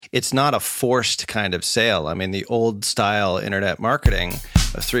it's not a forced kind of sale. I mean, the old style internet marketing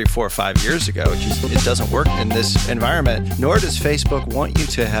of 3, 4, 5 years ago, it doesn't work in this environment, nor does Facebook want you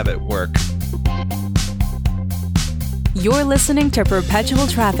to have it work. You're listening to Perpetual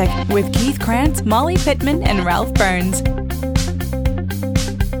Traffic with Keith Krantz, Molly Pittman, and Ralph Burns.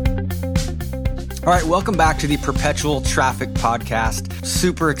 All right, welcome back to the Perpetual Traffic Podcast.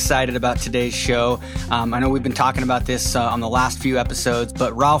 Super excited about today's show. I know we've been talking about this on the last few episodes,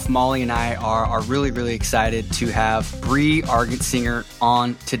 but Ralph, Molly, and I are really, really excited to have Bree Argentsinger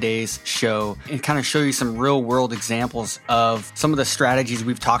on today's show and kind of show you some real world examples of some of the strategies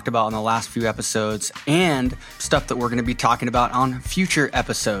we've talked about in the last few episodes and stuff that we're going to be talking about on future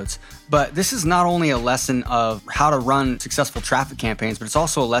episodes. But this is not only a lesson of how to run successful traffic campaigns, but it's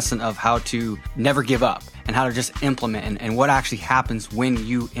also a lesson of how to never give up and how to just implement and what actually happens when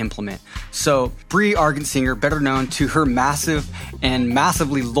you implement. So Bree Argentsinger, better known to her massive and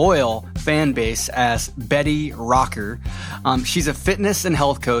massively loyal fan base as Betty Rocker. She's a fitness and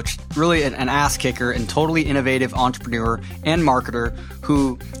health coach, really an ass kicker and totally innovative entrepreneur and marketer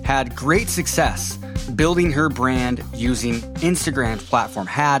who had great success building her brand using Instagram's platform,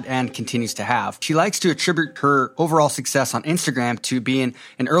 had and continues to have. She likes to attribute her overall success on Instagram to being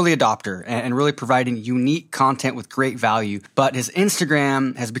an early adopter and really providing unique content with great value. But as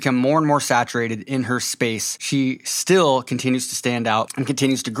Instagram has become more and more saturated in her space, she still continues to stand out and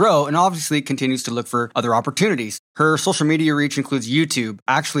continues to grow and obviously continues to look for other opportunities. Her social media reach includes YouTube.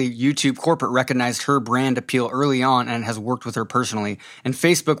 Actually, YouTube corporate recognized her brand appeal early on and has worked with her personally. And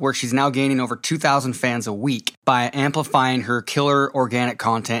Facebook, where she's now gaining over 2,000 fans a week by amplifying her killer organic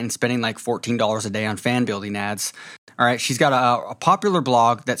content and spending like $14 a day on fan building ads. All right, she's got a popular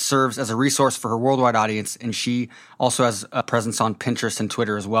blog that serves as a resource for her worldwide audience, and she also has a presence on Pinterest and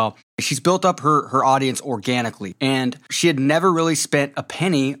Twitter as well. She's built up her audience organically, and she had never really spent a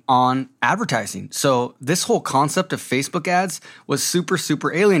penny on advertising. So this whole concept of Facebook ads was super,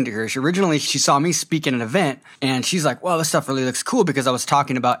 super alien to her. Originally, she saw me speak at an event, and she's like, well, this stuff really looks cool because I was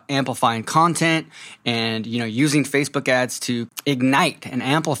talking about amplifying content and, using Facebook ads to ignite and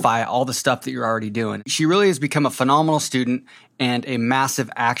amplify all the stuff that you're already doing. She really has become a phenomenal student and a massive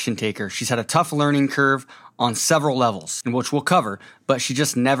action taker. She's had a tough learning curve on several levels, which we'll cover, but she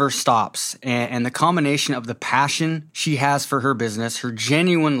just never stops. And the combination of the passion she has for her business, her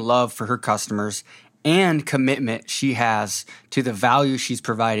genuine love for her customers, and commitment she has to the value she's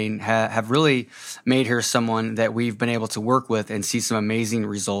providing have really made her someone that we've been able to work with and see some amazing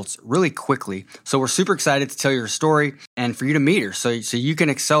results really quickly. So we're super excited to tell you her story and for you to meet her so you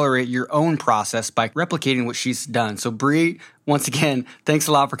can accelerate your own process by replicating what she's done. So Bree, once again, thanks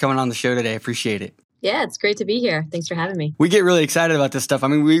a lot for coming on the show today. I appreciate it. Yeah, it's great to be here. Thanks for having me. We get really excited about this stuff. I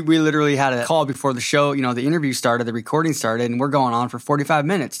mean, we literally had a call before the show, the interview started, the recording started, and we're going on for 45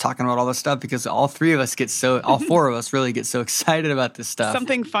 minutes talking about all this stuff because all four of us really get so excited about this stuff.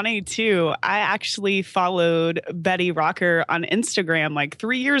 Something funny too, I actually followed Betty Rocker on Instagram like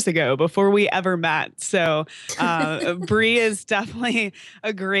 3 years ago before we ever met. So Bree is definitely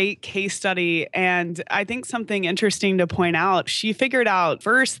a great case study. And I think something interesting to point out, she figured out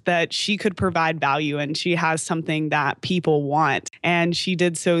first that she could provide value and she has something that people want. And she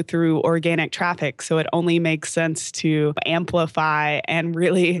did so through organic traffic. So it only makes sense to amplify and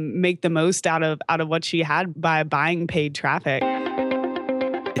really make the most out of what she had by buying paid traffic.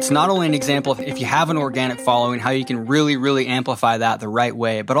 It's not only an example of if you have an organic following, how you can really, really amplify that the right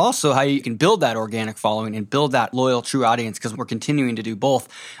way, but also how you can build that organic following and build that loyal, true audience, because we're continuing to do both.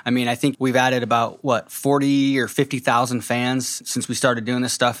 I mean, I think we've added about, 40 or 50,000 fans since we started doing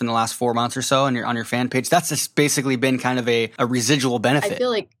this stuff in the last 4 months or so on your fan page. That's just basically been kind of a residual benefit. I feel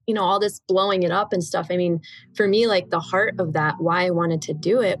like, all this blowing it up and stuff. I mean, for me, like the heart of that, why I wanted to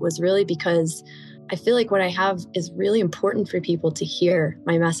do it was really because I feel like what I have is really important for people to hear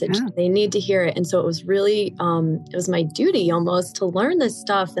my message. Yeah. They need to hear it. And so it was really, it was my duty almost to learn this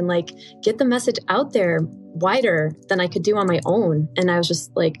stuff and like get the message out there wider than I could do on my own. And I was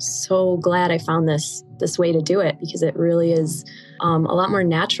just like, so glad I found this way to do it because it really is a lot more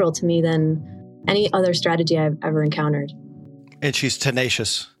natural to me than any other strategy I've ever encountered. And she's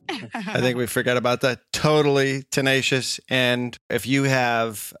tenacious. I think we forget about that. Totally tenacious. And if you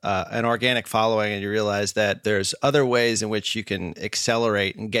have an organic following and you realize that there's other ways in which you can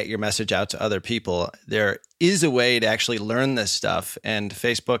accelerate and get your message out to other people, there is a way to actually learn this stuff. And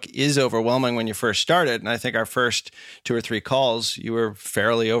Facebook is overwhelming when you first started. And I think our first 2 or 3 calls, you were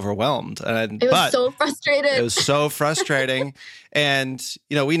fairly overwhelmed. It was so frustrated. It was so frustrating. And,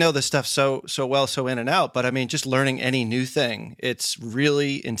 we know this stuff so well, so in and out. But I mean, just learning any new thing, it's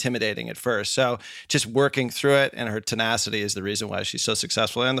really intimidating at first. So just working through it, and her tenacity is the reason why she's so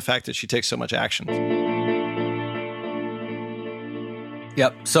successful, and the fact that she takes so much action.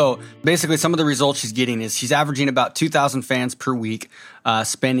 Yep. So basically some of the results she's getting is she's averaging about 2,000 fans per week,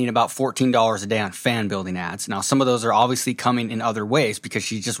 spending about $14 a day on fan building ads. Now, some of those are obviously coming in other ways because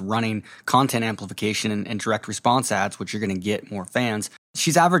she's just running content amplification and direct response ads, which you're going to get more fans.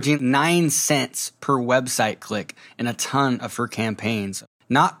 She's averaging 9 cents per website click in a ton of her campaigns,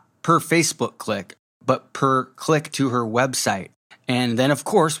 not per Facebook click, but per click to her website. And then, of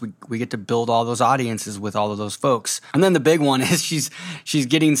course, we get to build all those audiences with all of those folks. And then the big one is she's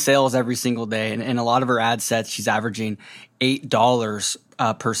getting sales every single day. And in a lot of her ad sets, she's averaging $8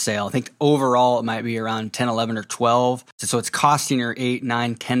 per sale. I think overall it might be around 10, 11, or 12. So it's costing her $8,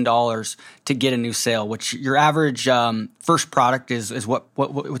 $9, $10 to get a new sale, which your average first product is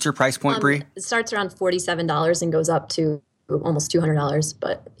what's your price point, Bree? It starts around $47 and goes up to almost $200,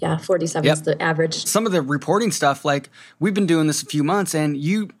 but yeah, 47 is the average. Some of the reporting stuff, like we've been doing this a few months, and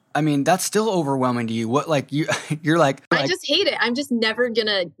that's still overwhelming to you. What, you're like, I just hate it. I'm just never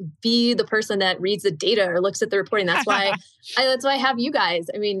gonna be the person that reads the data or looks at the reporting. That's why I have you guys.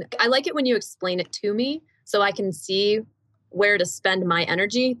 I mean, I like it when you explain it to me so I can see where to spend my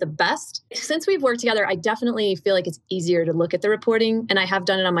energy the best. Since we've worked together, I definitely feel like it's easier to look at the reporting, and I have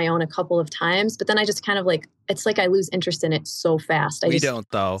done it on my own a couple of times, but then I just kind of it's like I lose interest in it so fast. We don't,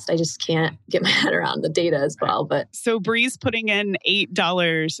 though. I just can't get my head around the data as well. But so Bree's putting in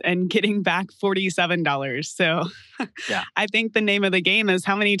 $8 and getting back $47. So yeah. I think the name of the game is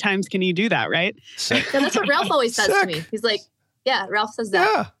how many times can you do that, right? Yeah, that's what Ralph always says to me. He's like, yeah, Ralph says that.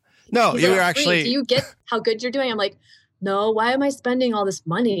 Yeah. No, He's you like, were actually... Do you get how good you're doing? I'm like, no, why am I spending all this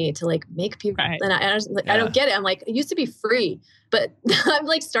money to make people? Right. And I don't get it. I'm like, it used to be free, but I'm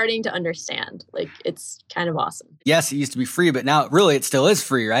starting to understand. It's kind of awesome. Yes, it used to be free, but now really it still is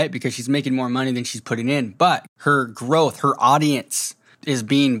free, right? Because she's making more money than she's putting in. But her growth, her audience is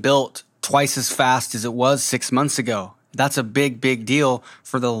being built twice as fast as it was 6 months ago. That's a big, big deal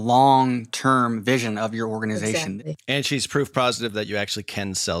for the long-term vision of your organization. Exactly. And she's proof positive that you actually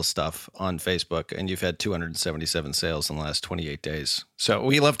can sell stuff on Facebook, and you've had 277 sales in the last 28 days. So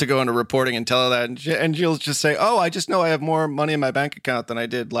we love to go into reporting and tell her that, and she'll just say, oh, I just know I have more money in my bank account than I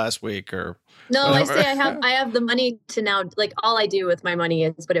did last week, or... No, whatever. I say I have the money to now, all I do with my money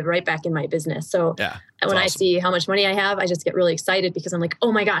is put it right back in my business. So when awesome. I see how much money I have, I just get really excited because I'm like,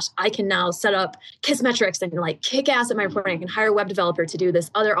 oh my gosh, I can now set up Kissmetrics and kick ass at my reporting. I can hire a web developer to do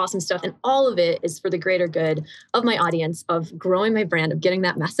this other awesome stuff. And all of it is for the greater good of my audience, of growing my brand, of getting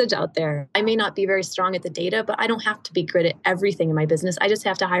that message out there. I may not be very strong at the data, but I don't have to be good at everything in my business. I just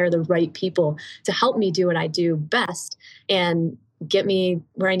have to hire the right people to help me do what I do best and get me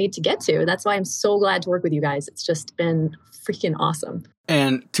where I need to get to. That's why I'm so glad to work with you guys. It's just been freaking awesome.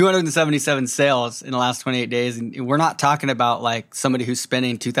 And 277 sales in the last 28 days. And we're not talking about somebody who's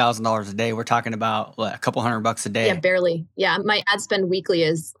spending $2,000 a day. We're talking about a couple $100 a day. Yeah, barely. Yeah. My ad spend weekly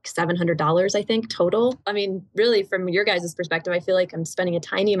is $700, I think, total. I mean, really, from your guys' perspective, I feel like I'm spending a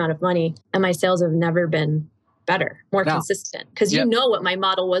tiny amount of money and my sales have never been better, more consistent. Because you know what my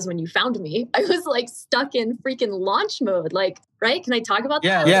model was when you found me. I was stuck in freaking launch mode. Right? Can I talk about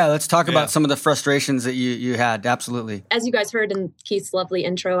that? Yeah, let's talk about some of the frustrations that you had. Absolutely. As you guys heard in Keith's lovely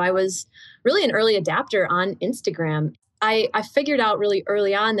intro, I was really an early adapter on Instagram. I figured out really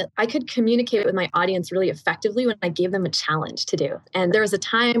early on that I could communicate with my audience really effectively when I gave them a challenge to do. And there was a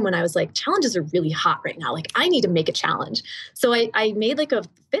time when I was like, challenges are really hot right now. I need to make a challenge. So I made a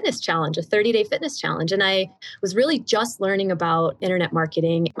fitness challenge, a 30-day fitness challenge. And I was really just learning about internet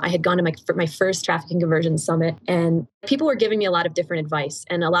marketing. I had gone to my first traffic and conversion summit, and people were giving me a lot of different advice.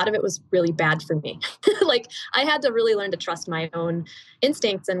 And a lot of it was really bad for me. I had to really learn to trust my own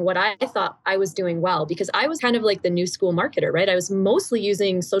instincts and what I thought I was doing well, because I was kind of like the new school marketer, right? I was mostly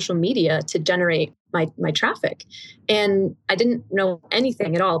using social media to generate my traffic. And I didn't know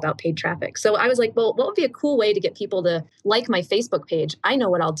anything at all about paid traffic. So I was like, well, what would be a cool way to get people to like my Facebook page? I know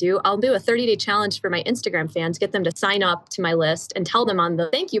what I'll do. I'll do a 30-day challenge for my Instagram fans, get them to sign up to my list and tell them on the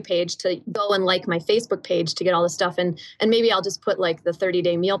thank you page to go and like my Facebook page to get all the stuff. And maybe I'll just put the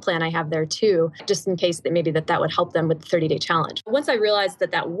 30-day meal plan I have there too, just in case that maybe that would help them with the 30-day challenge. Once I realized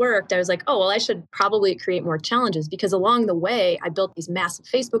that worked, I was like, oh, well, I should probably create more challenges, because along the way, I built these massive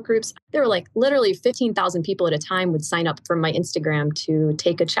Facebook groups. There were literally 15,000 people at a time would sign up from my Instagram to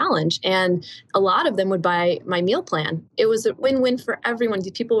take a challenge. And a lot of them would buy my meal plan. It was a win-win for everyone.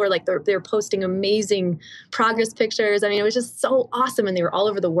 People were like, they're posting amazing progress pictures. I mean, it was just so awesome. And they were all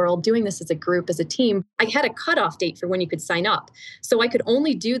over the world doing this as a group, as a team. I had a cutoff date for when you could sign up. So I could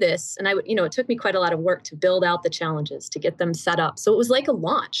only do this. And it took me quite a lot of work to build out the challenges, to get them set up. So it was like a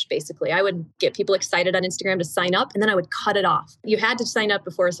launch, basically. I would get people excited on Instagram to sign up, and then I would cut it off. You had to sign up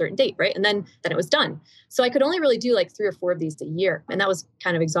before a certain date, right? And then it was done. So I could only really do like 3 or 4 of these a year. And that was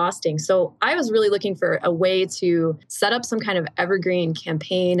kind of exhausting. So I was really looking for a way to set up some kind of evergreen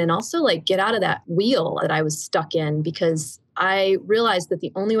campaign and also like get out of that wheel that I was stuck in, because I realized that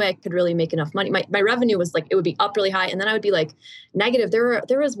the only way I could really make enough money, my revenue was like, it would be up really high. And then I would be like negative. There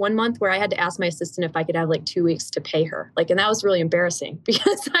was one month where I had to ask my assistant if I could have like 2 weeks to pay her. And that was really embarrassing,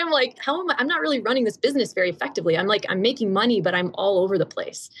 because I'm like, I'm not really running this business very effectively. I'm making money, but I'm all over the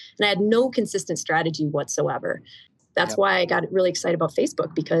place. And I had no consistent strategy whatsoever. That's why I got really excited about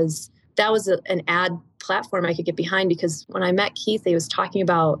Facebook, because that was an ad platform I could get behind. Because when I met Keith, he was talking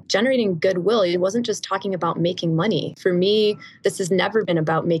about generating goodwill. He wasn't just talking about making money. For me, this has never been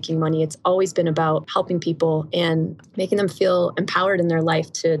about making money. It's always been about helping people and making them feel empowered in their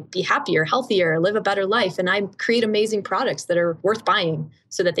life to be happier, healthier, live a better life. And I create amazing products that are worth buying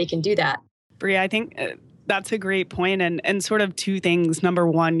so that they can do that. Bria, I think that's a great point. And sort of 2 things. Number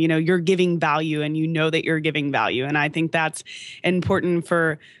one, you're giving value, and you know that you're giving value. And I think that's important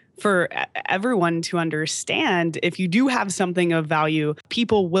for everyone to understand. If you do have something of value,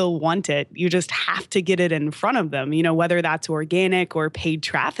 people will want it. You just have to get it in front of them, whether that's organic or paid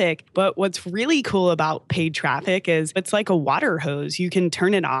traffic. But what's really cool about paid traffic is it's like a water hose. You can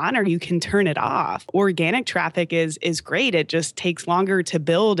turn it on or you can turn it off. Organic traffic is great. It just takes longer to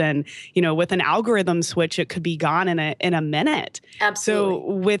build. And, with an algorithm switch, it could be gone in a minute. Absolutely.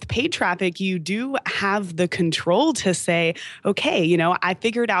 So with paid traffic, you do have the control to say, okay, I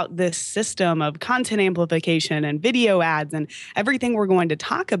figured out this system of content amplification and video ads and everything we're going to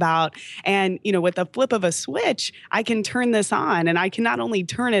talk about. And, with the flip of a switch, I can turn this on, and I can not only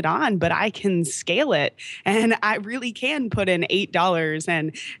turn it on, but I can scale it. And I really can put in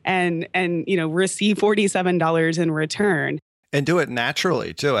 $8 and receive $47 in return. And do it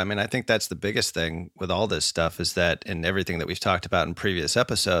naturally, too. I mean, I think that's the biggest thing with all this stuff, is that, and everything that we've talked about in previous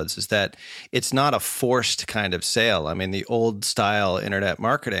episodes, is that it's not a forced kind of sale. I mean, the old style internet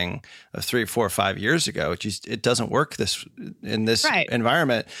marketing of 3, 4, 5 years ago, it doesn't work in this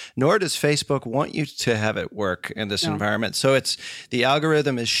environment, nor does Facebook want you to have it work in this environment. So the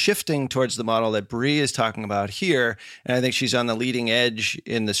algorithm is shifting towards the model that Bree is talking about here. And I think she's on the leading edge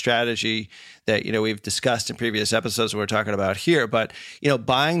in the strategy that, we've discussed in previous episodes we're talking about here. But,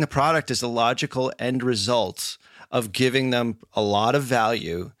 buying the product is the logical end result of giving them a lot of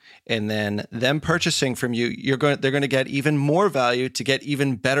value, and then them purchasing from you, they're going to get even more value to get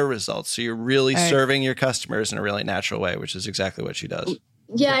even better results. So you're really serving your customers in a really natural way, which is exactly what she does.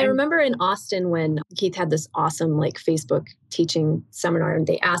 Yeah, I remember in Austin when Keith had this awesome Facebook teaching seminar, and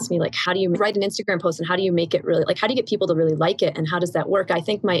they asked me how do you write an Instagram post and how do you make it really, how do you get people to really like it and how does that work? I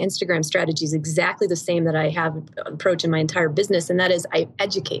think my Instagram strategy is exactly the same that I have approach in my entire business, and that is I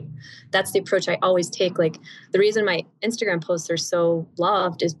educate. That's the approach I always take. The reason my Instagram posts are so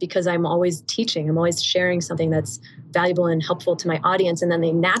loved is because I'm always teaching. I'm always sharing something that's valuable and helpful to my audience, and then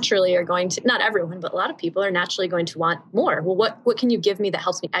they naturally are going to, not everyone, but a lot of people are naturally going to want more. Well, what can you give me that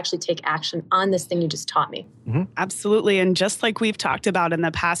helps me actually take action on this thing you just taught me? Mm-hmm. Absolutely. And just like we've talked about in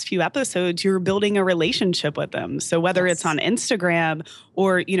the past few episodes, you're building a relationship with them. So whether it's on Instagram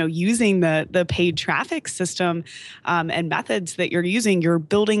or, using the paid traffic system and methods that you're using, you're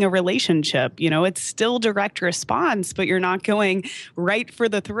building a relationship. It's still direct response, but you're not going right for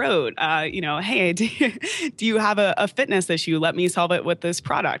the throat. Hey, do you have a fitness issue? Let me solve it with this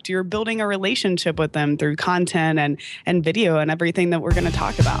product. You're building a relationship with them through content and video and everything that we're going to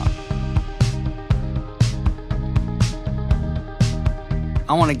talk about.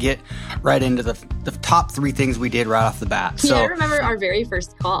 I want to get right into the top 3 things we did right off the bat. So I remember our very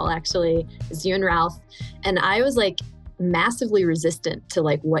first call, actually, is you and Ralph. And I was massively resistant to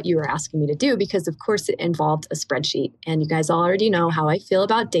what you were asking me to do, because of course it involved a spreadsheet. And you guys already know how I feel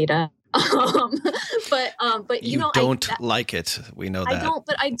about data. But you don't like it. We know that. I don't,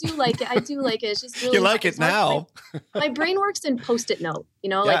 but I do like it. It's just really. You like it now. My brain works in Post-it note.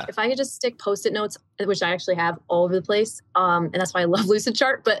 If I could just stick Post-it notes, which I actually have all over the place, and that's why I love Lucid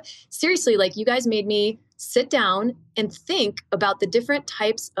Chart. But seriously, you guys made me sit down and think about the different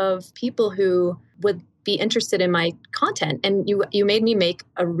types of people who would be interested in my content, and you made me make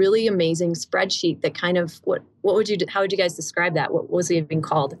a really amazing spreadsheet that kind of how would you guys describe that? What was it even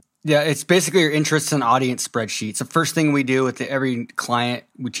called? Yeah, it's basically your interests and audience spreadsheet. It's the first thing we do with every client.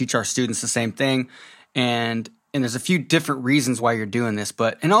 We teach our students the same thing. And there's a few different reasons why you're doing this.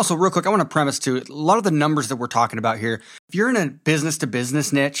 And also real quick, I want to premise too, a lot of the numbers that we're talking about here, if you're in a business to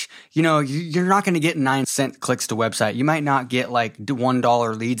business niche, you're not going to get 9-cent clicks to website. You might not get like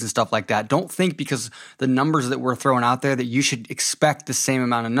 $1 leads and stuff like that. Don't think because the numbers that we're throwing out there that you should expect the same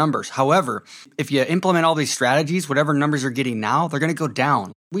amount of numbers. However, if you implement all these strategies, whatever numbers you're getting now, they're going to go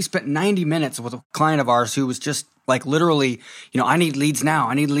down. We spent 90 minutes with a client of ours who was just like literally, I need leads now.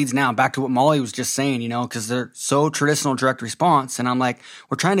 I need leads now. Back to what Molly was just saying, because they're so traditional direct response. And I'm like,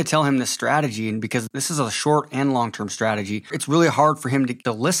 we're trying to tell him this strategy. And because this is a short and long-term strategy, it's really hard for him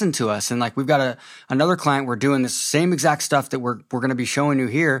to listen to us. And like, we've got another client, we're doing this same exact stuff that we're going to be showing you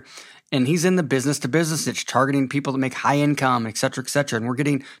here. And he's in the business to business niche, targeting people that make high income, et cetera, et cetera. And we're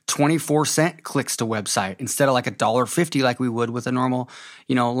getting 24-cent clicks to website instead of like $1.50 like we would with a normal,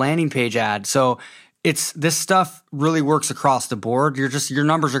 landing page ad. So this stuff really works across the board. Your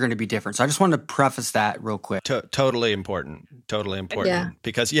numbers are going to be different. So I just wanted to preface that real quick. Totally important. Yeah.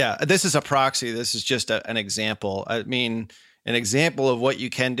 Because this is a proxy. This is just an example. I mean, an example of what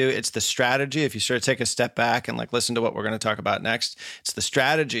you can do. It's the strategy. If you sort of take a step back and like listen to what we're going to talk about next, it's the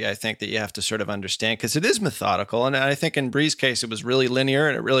strategy, I think, that you have to sort of understand because it is methodical. And I think in Bree's case, it was really linear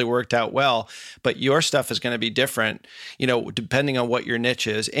and it really worked out well. But your stuff is going to be different, depending on what your niche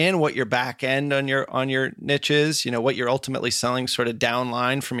is and what your back end on your niche is, what you're ultimately selling sort of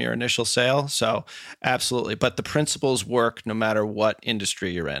downline from your initial sale. So absolutely. But the principles work no matter what industry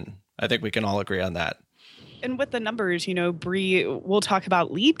you're in. I think we can all agree on that. And with the numbers, Bree, we'll talk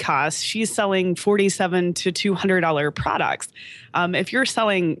about lead costs. She's selling $47 to $200 products. If you're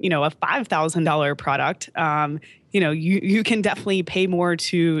selling, a $5,000 product, you can definitely pay more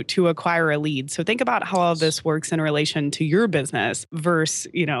to acquire a lead. So think about how all this works in relation to your business versus,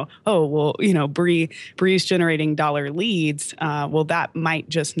 Bree's generating dollar leads. Well, that might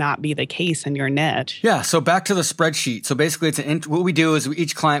just not be the case in your niche. Yeah. So back to the spreadsheet. So basically what we do is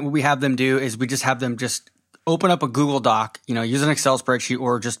each client, what we have them do is we just have them just open up a Google Doc, use an Excel spreadsheet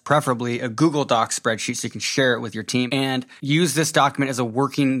or just preferably a Google Doc spreadsheet so you can share it with your team and use this document as a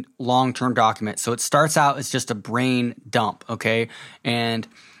working long-term document. So it starts out as just a brain dump, okay? And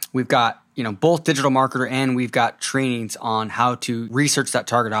we've got, both digital marketer and we've got trainings on how to research that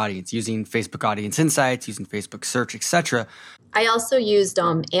target audience using Facebook Audience Insights, using Facebook Search, etc. I also used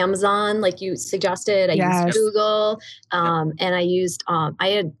Amazon, like you suggested. I used Google, and I used.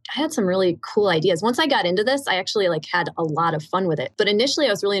 I had some really cool ideas. Once I got into this, I actually had a lot of fun with it. But initially, I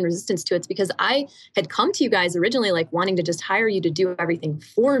was really in resistance to it because I had come to you guys originally wanting to just hire you to do everything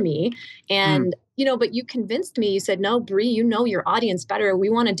for me, and. But you convinced me. You said, no, Bree, your audience better. We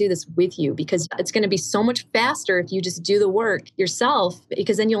want to do this with you because it's going to be so much faster if you just do the work yourself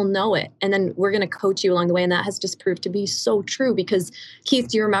because then you'll know it. And then we're going to coach you along the way. And that has just proved to be so true because Keith,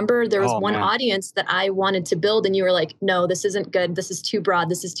 do you remember there was one audience that I wanted to build and you were like, no, this isn't good. This is too broad.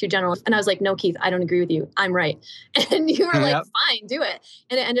 This is too general. And I was like, no, Keith, I don't agree with you. I'm right. And you were like, fine, do it.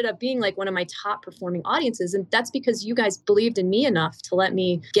 And it ended up being one of my top performing audiences. And that's because you guys believed in me enough to let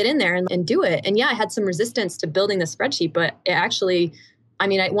me get in there and do it. And I had some resistance to building the spreadsheet, but it actually,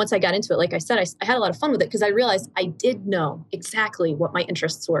 once I got into it, like I said, I had a lot of fun with it because I realized I did know exactly what my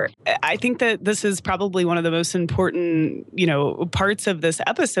interests were. I think that this is probably one of the most important, parts of this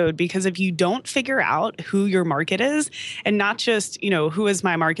episode, because if you don't figure out who your market is and not just, who is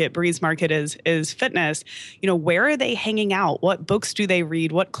my market, Bree's market is fitness, where are they hanging out? What books do they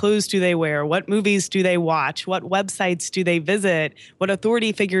read? What clothes do they wear? What movies do they watch? What websites do they visit? What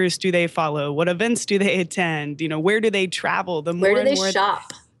authority figures do they follow? What events do they attend? Where do they travel? Where do they shop?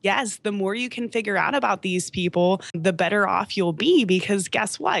 Yes, the more you can figure out about these people, the better off you'll be, because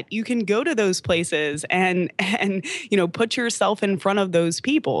guess what? You can go to those places and put yourself in front of those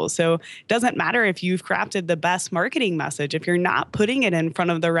people. So it doesn't matter if you've crafted the best marketing message. If you're not putting it in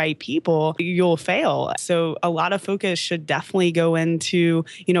front of the right people, you'll fail. So a lot of focus should definitely go into,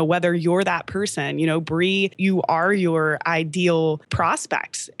 whether you're that person. Bree, you are your ideal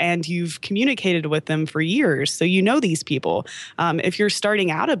prospects and you've communicated with them for years. So you know these people. If you're starting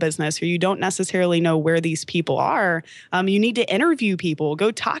out a business or you don't necessarily know where these people are, you need to interview people,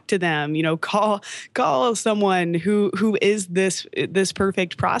 go talk to them, call someone who is this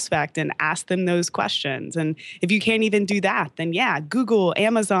perfect prospect and ask them those questions. And if you can't even do that, then Google,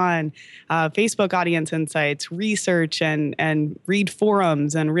 Amazon, Facebook Audience Insights, research and read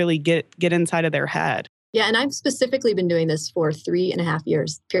forums and really get inside of their head. Yeah, and I've specifically been doing this for 3.5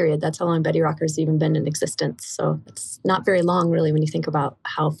 years, period. That's how long Betty Rocker's even been in existence. So it's not very long, really, when you think about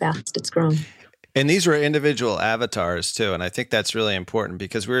how fast it's grown. And these were individual avatars too. And I think that's really important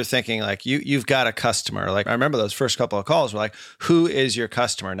because we were thinking like you've got a customer. Like I remember those first couple of calls were like, who is your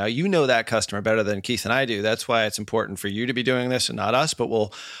customer? Now, you know that customer better than Keith and I do. That's why it's important for you to be doing this and not us, but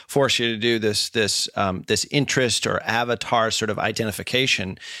we'll force you to do this interest or avatar sort of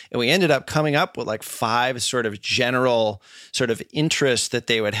identification. And we ended up coming up with like 5 sort of general sort of interests that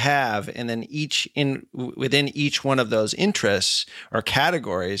they would have. And then within each one of those interests or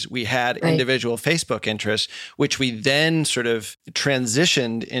categories, we had individual Facebook interests, which we then sort of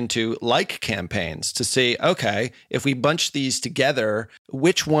transitioned into like campaigns to see, okay, if we bunch these together,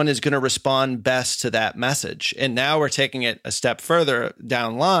 which one is going to respond best to that message? And now we're taking it a step further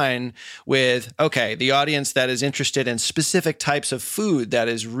down line with, okay, the audience that is interested in specific types of food that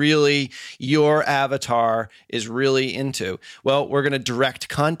is really your avatar is really into. Well, we're going to direct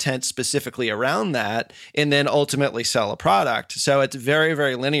content specifically around that and then ultimately sell a product. So it's very,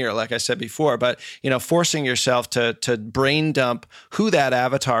 very linear, like I said before, but forcing yourself to brain dump who that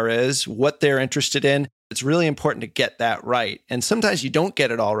avatar is, what they're interested in. It's really important to get that right. And sometimes you don't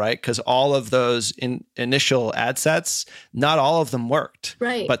get it all right because all of those initial ad sets, not all of them worked.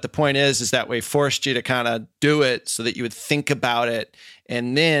 Right. But the point is that we forced you to kind of do it so that you would think about it.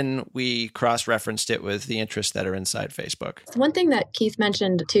 And then we cross-referenced it with the interests that are inside Facebook. One thing that Keith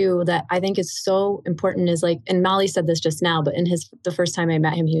mentioned too that I think is so important is like, and Molly said this just now, but the first time I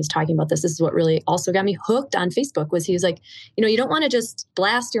met him, he was talking about this. This is what really also got me hooked on Facebook was he was like, you don't want to just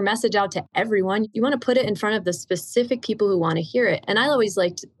blast your message out to everyone. You want to put it in front of the specific people who want to hear it. And I always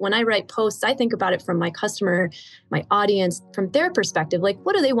liked, when I write posts, I think about it from my customer, my audience, from their perspective. Like,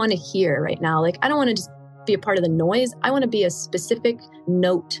 what do they want to hear right now? Like, I don't want to just be a part of the noise. I want to be a specific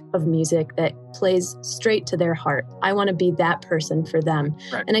note of music that plays straight to their heart. I want to be that person for them.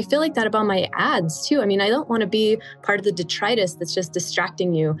 Right. And I feel like that about my ads too. I mean, I don't want to be part of the detritus that's just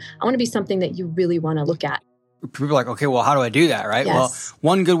distracting you. I want to be something that you really want to look at. People are like, okay, well, how do I do that, right? Yes. Well,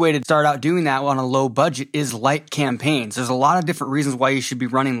 one good way to start out doing that on a low budget is light campaigns. There's a lot of different reasons why you should be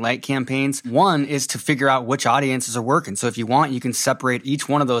running light campaigns. One is to figure out which audiences are working. So if you want, you can separate each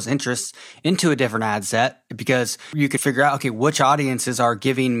one of those interests into a different ad set because you could figure out, okay, which audiences are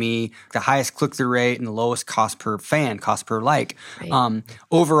giving me the highest click-through rate and the lowest cost per fan, cost per like. Right.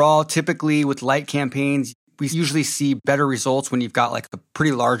 Overall, typically with light campaigns, we usually see better results when you've got like a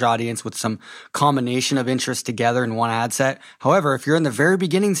pretty large audience with some combination of interests together in one ad set. However, if you're in the very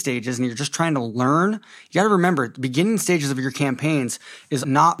beginning stages and you're just trying to learn, you got to remember the beginning stages of your campaigns is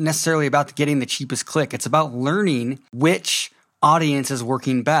not necessarily about getting the cheapest click. It's about learning which audience is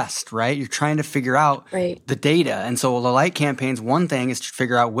working best, right? You're trying to figure out the data. And so the light campaigns, one thing is to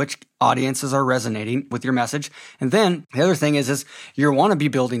figure out which audiences are resonating with your message. And then the other thing is you want to be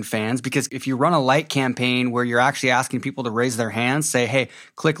building fans because if you run a light campaign where you're actually asking people to raise their hands, say, hey,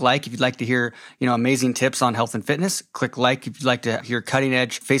 click like if you'd like to hear, amazing tips on health and fitness, click like if you'd like to hear cutting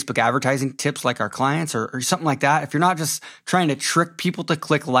edge Facebook advertising tips like our clients or something like that. If you're not just trying to trick people to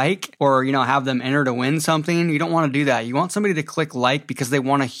click like or, have them enter to win something, you don't want to do that. You want somebody to click like because they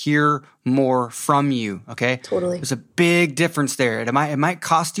want to hear more from you. Okay. Totally. There's a big difference there. It might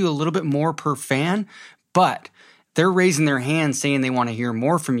cost you a little bit more per fan, but they're raising their hand saying they want to hear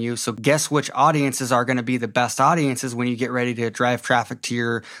more from you. So guess which audiences are going to be the best audiences when you get ready to drive traffic to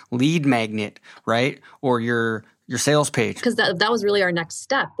your lead magnet, right? Or your sales page. Because that was really our next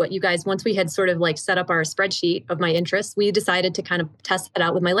step. What you guys, once we had sort of like set up our spreadsheet of my interests, we decided to kind of test it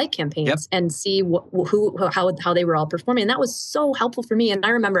out with my light campaigns and see how they were all performing. And that was so helpful for me. And I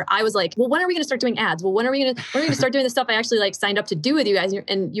remember I was like, well, when are we going to start doing ads? Well, when are we going to start doing the stuff I actually like signed up to do with you guys?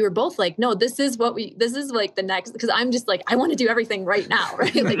 And you were both like, no, this is like the next, because I'm just like, I want to do everything right now,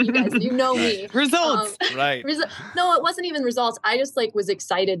 right? Like you guys, me. Results. Right. No, it wasn't even results. I just like was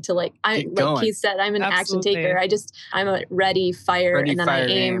excited to like Keith said, I'm an action taker. I'm a ready, fire, and then I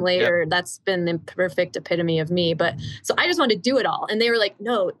aim later. Yep. That's been the perfect epitome of me. But so I just wanted to do it all. And they were like,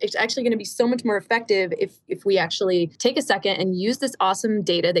 no, it's actually going to be so much more effective if we actually take a second and use this awesome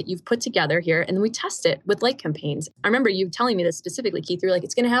data that you've put together here. And then we test it with light campaigns. I remember you telling me this specifically, Keith. You're like,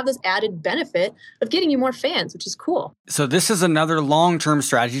 it's going to have this added benefit of getting you more fans, which is cool. So this is another long-term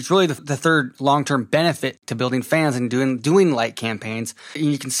strategy. It's really the third long-term benefit to building fans and doing light campaigns.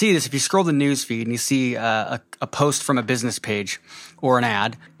 And you can see this if you scroll the news feed and you see a post from a business page or an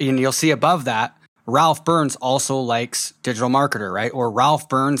ad, and you'll see above that, Ralph Burns also likes digital marketer, right? Or Ralph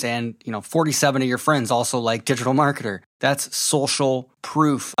Burns and 47 of your friends also like digital marketer. That's social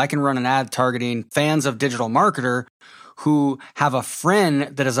proof. I can run an ad targeting fans of digital marketer who have a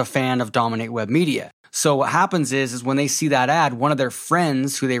friend that is a fan of Dominate Web Media. So what happens is when they see that ad, one of their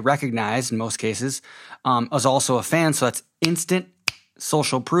friends who they recognize in most cases is also a fan. So that's instant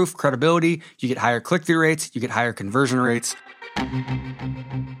social proof, credibility, you get higher click-through rates, you get higher conversion rates.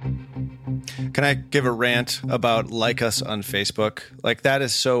 Can I give a rant about like us on Facebook? Like, that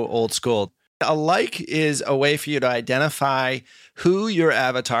is so old school. A like is a way for you to identify who your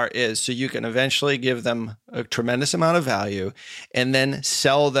avatar is so you can eventually give them a tremendous amount of value and then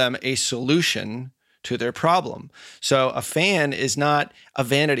sell them a solution to their problem. So a fan is not a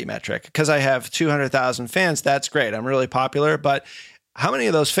vanity metric. Because I have 200,000 fans, that's great. I'm really popular, but how many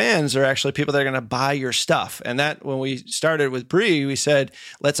of those fans are actually people that are going to buy your stuff? And that, when we started with Bree, we said,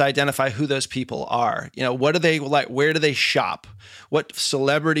 let's identify who those people are. You know, what do they like? Where do they shop? What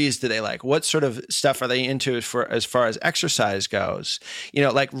celebrities do they like? What sort of stuff are they into as far as exercise goes? You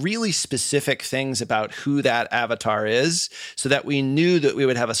know, like really specific things about who that avatar is, so that we knew that we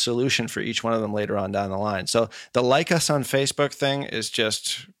would have a solution for each one of them later on down the line. So the like us on Facebook thing is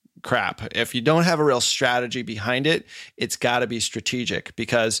just crap. If you don't have a real strategy behind it, it's got to be strategic,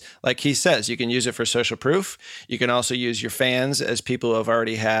 because like he says, you can use it for social proof. You can also use your fans as people who have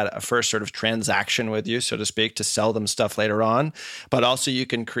already had a first sort of transaction with you, so to speak, to sell them stuff later on. But also you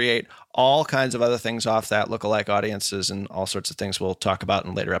can create all kinds of other things off that, lookalike audiences and all sorts of things we'll talk about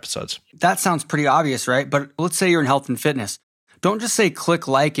in later episodes. That sounds pretty obvious, right? But let's say you're in health and fitness. Don't just say click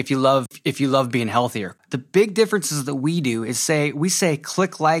like if you love being healthier. The big differences that we do is we say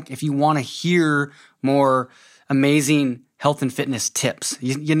click like if you want to hear more amazing health and fitness tips.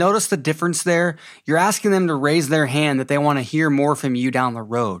 You notice the difference there? You're asking them to raise their hand that they want to hear more from you down the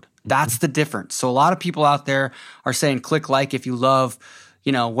road. That's the difference. So a lot of people out there are saying click like if you love,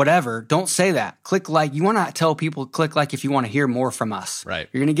 whatever. Don't say that. Click like. You want to tell people click like if you want to hear more from us. Right.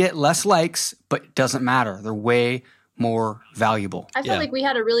 You're going to get less likes, but it doesn't matter. They're way more valuable. I felt like we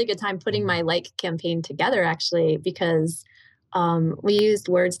had a really good time putting my like campaign together, actually, because we used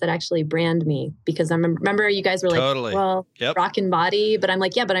words that actually brand me, because I remember you guys were like, totally. Well, yep. Rockin' body. But I'm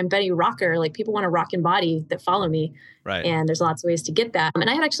like, yeah, but I'm Betty Rocker. Like, people want a rockin' body that follow me. Right. And there's lots of ways to get that. And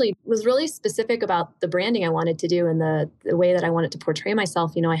I had actually was really specific about the branding I wanted to do and the way that I wanted to portray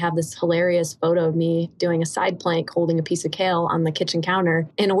myself. I have this hilarious photo of me doing a side plank, holding a piece of kale on the kitchen counter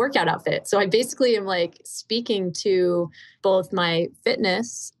in a workout outfit. So I basically am like speaking to both my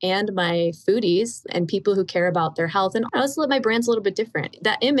fitness and my foodies and people who care about their health. And I also let my brand's a little bit different.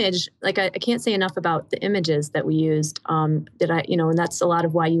 That image, like I can't say enough about the images that we used. And that's a lot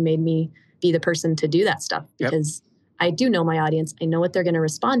of why you made me be the person to do that stuff, because I do know my audience. I know what they're going to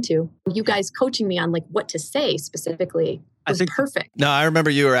respond to. You guys coaching me on like what to say specifically was perfect. No, I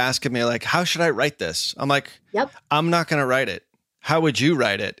remember you were asking me like, how should I write this? I'm like, yep. I'm not going to write it. How would you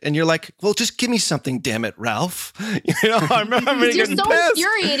write it? And you're like, well, just give me something, damn it, Ralph. I remember you're getting so pissed.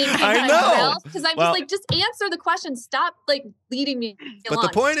 infuriating. I know. Ralph, because I'm just like, just answer the question. Stop like leading me But along. the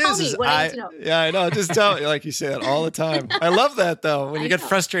point is I know. Just tell me, like you say that all the time. I love that though. When you get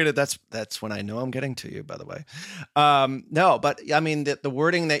frustrated, that's when I know I'm getting to you, by the way. No, but I mean, the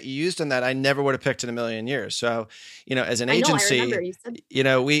wording that you used in that, I never would have picked in a million years. So, as an agency, I remember you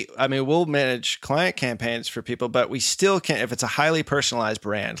said we'll manage client campaigns for people, but we still can't, if it's a highly personalized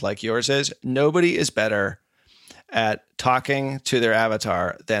brand like yours is, nobody is better at talking to their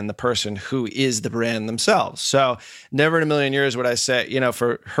avatar than the person who is the brand themselves. So never in a million years would I say,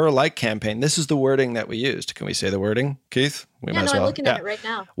 for her like campaign, this is the wording that we used. Can we say the wording, Keith? We might as well. I'm looking at it right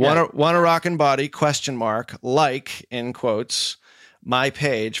now. Want a rockin' body, ? Like, in quotes, my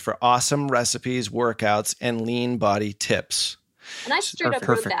page for awesome recipes, workouts, and lean body tips. And I straight up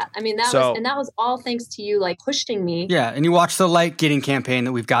wrote that. I mean, that was all thanks to you, like pushing me. Yeah, and you watch the like getting campaign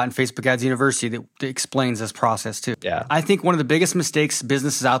that we've got in Facebook Ads University that explains this process too. Yeah, I think one of the biggest mistakes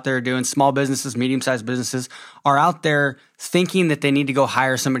businesses out there are doing, small businesses, medium-sized businesses, are out there thinking that they need to go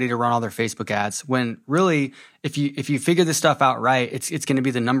hire somebody to run all their Facebook ads. When really, if you figure this stuff out right, it's going to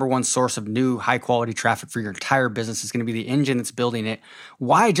be the number one source of new high quality traffic for your entire business. It's going to be the engine that's building it.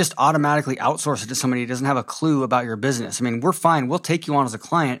 Why just automatically outsource it to somebody who doesn't have a clue about your business? I mean, we're fine. We'll take you on as a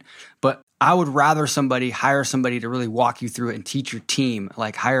client, but I would rather hire somebody to really walk you through it and teach your team,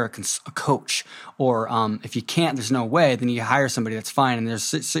 like hire a coach. Or if you can't, there's no way, then you hire somebody, that's fine. And there's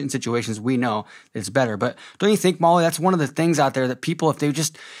certain situations we know that it's better. But don't you think, Molly, that's one of the things out there that people,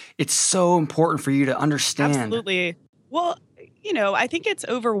 it's so important for you to understand. Absolutely. Well, I think it's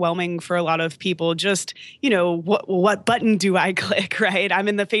overwhelming for a lot of people. Just, what button do I click, right? I'm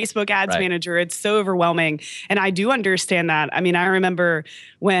in the Facebook Ads Manager. It's so overwhelming. And I do understand that. I mean, I remember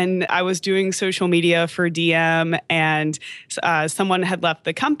when I was doing social media for DM and someone had left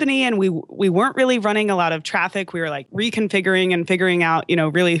the company and we weren't really running a lot of traffic. We were like reconfiguring and figuring out,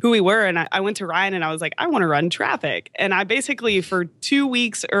 really who we were. And I went to Ryan and I was like, I want to run traffic. And I basically for 2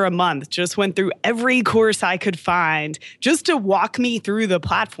 weeks or a month just went through every course I could find just to walk me through the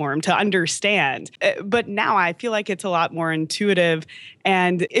platform to understand. But now I feel like it's a lot more intuitive.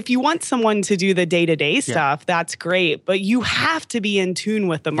 And if you want someone to do the day-to-day stuff, that's great. But you have to be in tune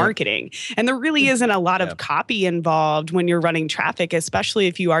with the marketing. And there really isn't a lot of copy involved when you're running traffic, especially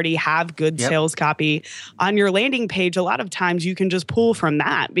if you already have good sales copy on your landing page. A lot of times you can just pull from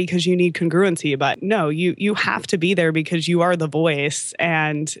that because you need congruency. But no, you have to be there because you are the voice,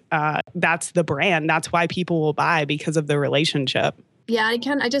 and that's the brand. That's why people will buy, because of the relationship. Yeah,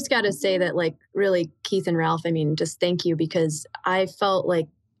 I just got to say that, like, really, Keith and Ralph, I mean, just thank you, because I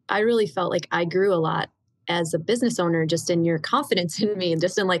really felt like I grew a lot as a business owner, just in your confidence in me and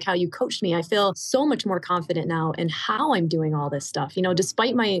just in like how you coached me. I feel so much more confident now in how I'm doing all this stuff,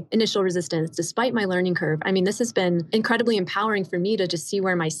 despite my initial resistance, despite my learning curve. I mean, this has been incredibly empowering for me to just see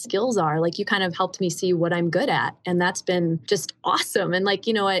where my skills are. Like, you kind of helped me see what I'm good at. And that's been just awesome. And like,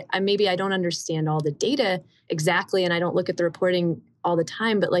 maybe I don't understand all the data exactly, and I don't look at the reporting all the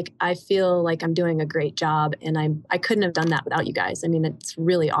time, but like, I feel like I'm doing a great job, and I couldn't have done that without you guys. I mean, it's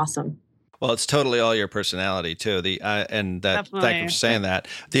really awesome. Well, it's totally all your personality too. And that, Definitely. thank you for saying that.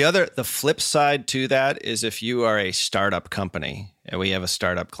 The flip side to that is, if you are a startup company, and we have a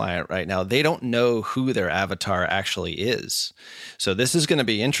startup client right now, they don't know who their avatar actually is. So this is going to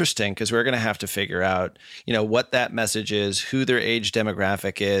be interesting, because we're going to have to figure out, what that message is, who their age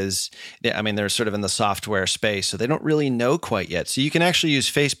demographic is. I mean, they're sort of in the software space, so they don't really know quite yet. So you can actually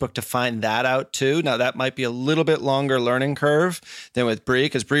use Facebook to find that out too. Now, that might be a little bit longer learning curve than with Bree,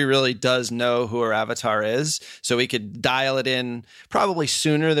 because Bree really does know who her avatar is. So we could dial it in probably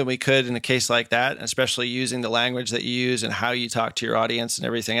sooner than we could in a case like that, especially using the language that you use and how you talk to your audience and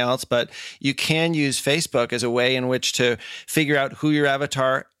everything else. But you can use Facebook as a way in which to figure out who your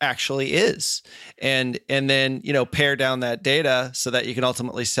avatar actually is, and then pare down that data so that you can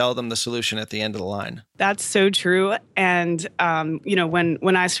ultimately sell them the solution at the end of the line. That's so true. And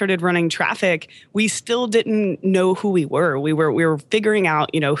when I started running traffic, we still didn't know who we were. We were figuring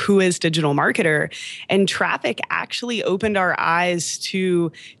out who is digital marketer, and traffic actually opened our eyes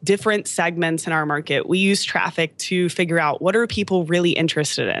to different segments in our market. We use traffic to figure out, what are people really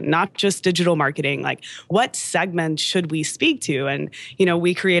interested in, not just digital marketing, like what segments should we speak to? And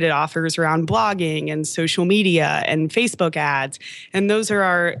we created offers around blogging and social media and Facebook ads, and those are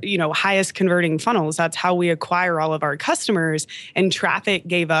our highest converting funnels. That's how we acquire all of our customers. And traffic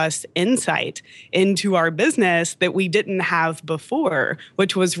gave us insight into our business that we didn't have before,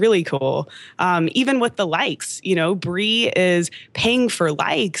 which was really cool. Even with the likes, Bree is paying for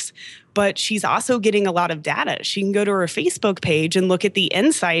likes, but she's also getting a lot of data. She can go to her Facebook page and look at the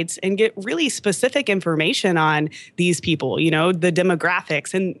insights and get really specific information on these people, the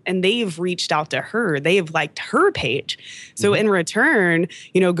demographics, and they've reached out to her. They've liked her page. So in return,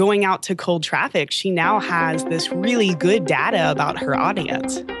 going out to cold traffic, she now has this really good data about her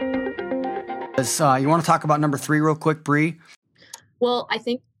audience. You want to talk about number 3 real quick, Bree? Well, I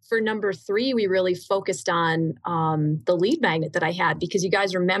think for number 3, we really focused on the lead magnet that I had, because you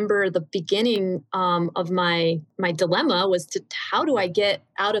guys remember the beginning of my dilemma was how do I get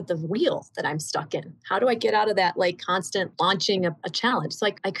out of the wheel that I'm stuck in? How do I get out of that like constant launching a challenge? So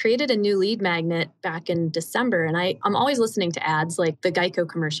I created a new lead magnet back in December, and I'm always listening to ads like the Geico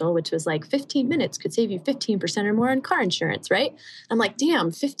commercial, which was like 15 minutes could save you 15% or more on car insurance, right? I'm like,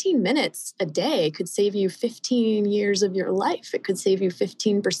 damn, 15 minutes a day could save you 15 years of your life. It could save you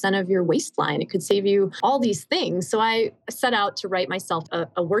 15% of your waistline. It could save you all these things. So I set out to write myself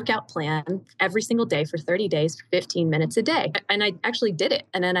a workout plan every single day for 30 days, 15 minutes a day. And I actually did it.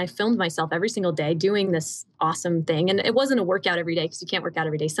 And then I filmed myself every single day doing this awesome thing. And it wasn't a workout every day, because you can't work out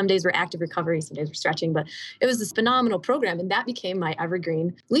every day. Some days were active recovery, some days were stretching, but it was this phenomenal program. And that became my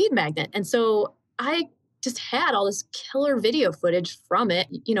evergreen lead magnet. And so I just had all this killer video footage from it.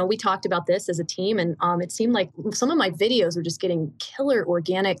 We talked about this as a team, and it seemed like some of my videos were just getting killer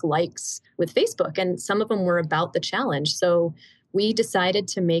organic likes with Facebook, and some of them were about the challenge. So we decided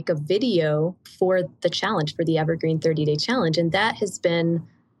to make a video for the challenge, for the Evergreen 30-Day Challenge, and that has been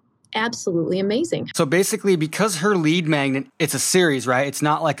absolutely amazing. So basically, because her lead magnet, it's a series, right? It's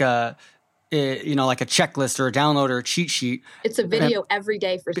not like like a checklist or a download or a cheat sheet. It's a video every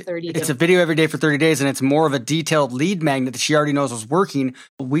day for 30 days. It's a video every day for 30 days, and it's more of a detailed lead magnet that she already knows was working.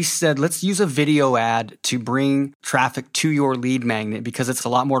 We said, let's use a video ad to bring traffic to your lead magnet, because it's a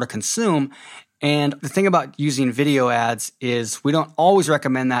lot more to consume. And the thing about using video ads is we don't always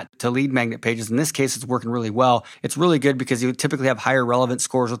recommend that to lead magnet pages. In this case, it's working really well. It's really good because you typically have higher relevance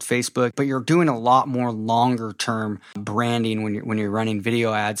scores with Facebook, but you're doing a lot more longer term branding when you're running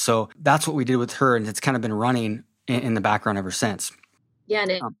video ads. So that's what we did with her, and it's kind of been running in the background ever since. Yeah,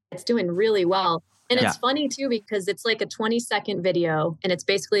 and it's doing really well. And it's funny too, because it's like a 20-second video, and it's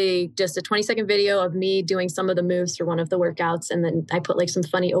basically just a 20-second video of me doing some of the moves for one of the workouts. And then I put like some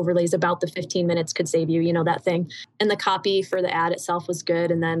funny overlays about the 15 minutes could save you, that thing. And the copy for the ad itself was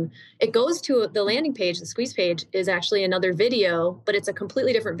good. And then it goes to the landing page. The squeeze page is actually another video, but it's a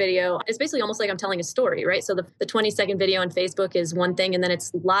completely different video. It's basically almost like I'm telling a story, right? So the 20-second video on Facebook is one thing, and then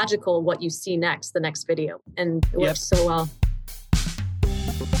it's logical what you see next, the next video. And it works so well.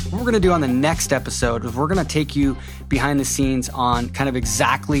 What we're going to do on the next episode is we're going to take you behind the scenes on kind of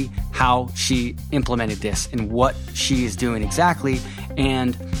exactly how she implemented this and what she is doing exactly,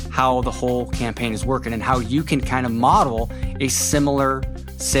 and how the whole campaign is working, and how you can kind of model a similar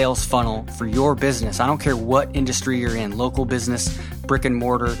sales funnel for your business. I don't care what industry you're in, local business, brick and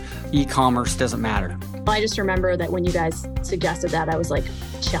mortar, e-commerce, doesn't matter. I just remember that when you guys suggested that, I was like,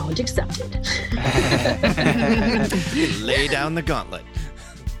 challenge accepted. Lay down the gauntlet.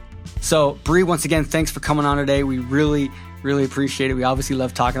 So, Bree, once again, thanks for coming on today. We really, really appreciate it. We obviously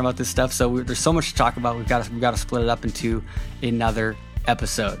love talking about this stuff. So there's so much to talk about. We've got to split it up into another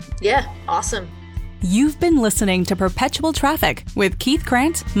episode. Yeah, awesome. You've been listening to Perpetual Traffic with Keith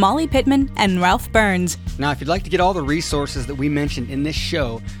Krantz, Molly Pittman, and Ralph Burns. Now, if you'd like to get all the resources that we mentioned in this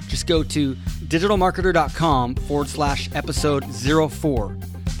show, just go to digitalmarketer.com/episode 04.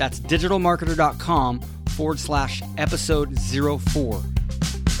 That's digitalmarketer.com/episode 04.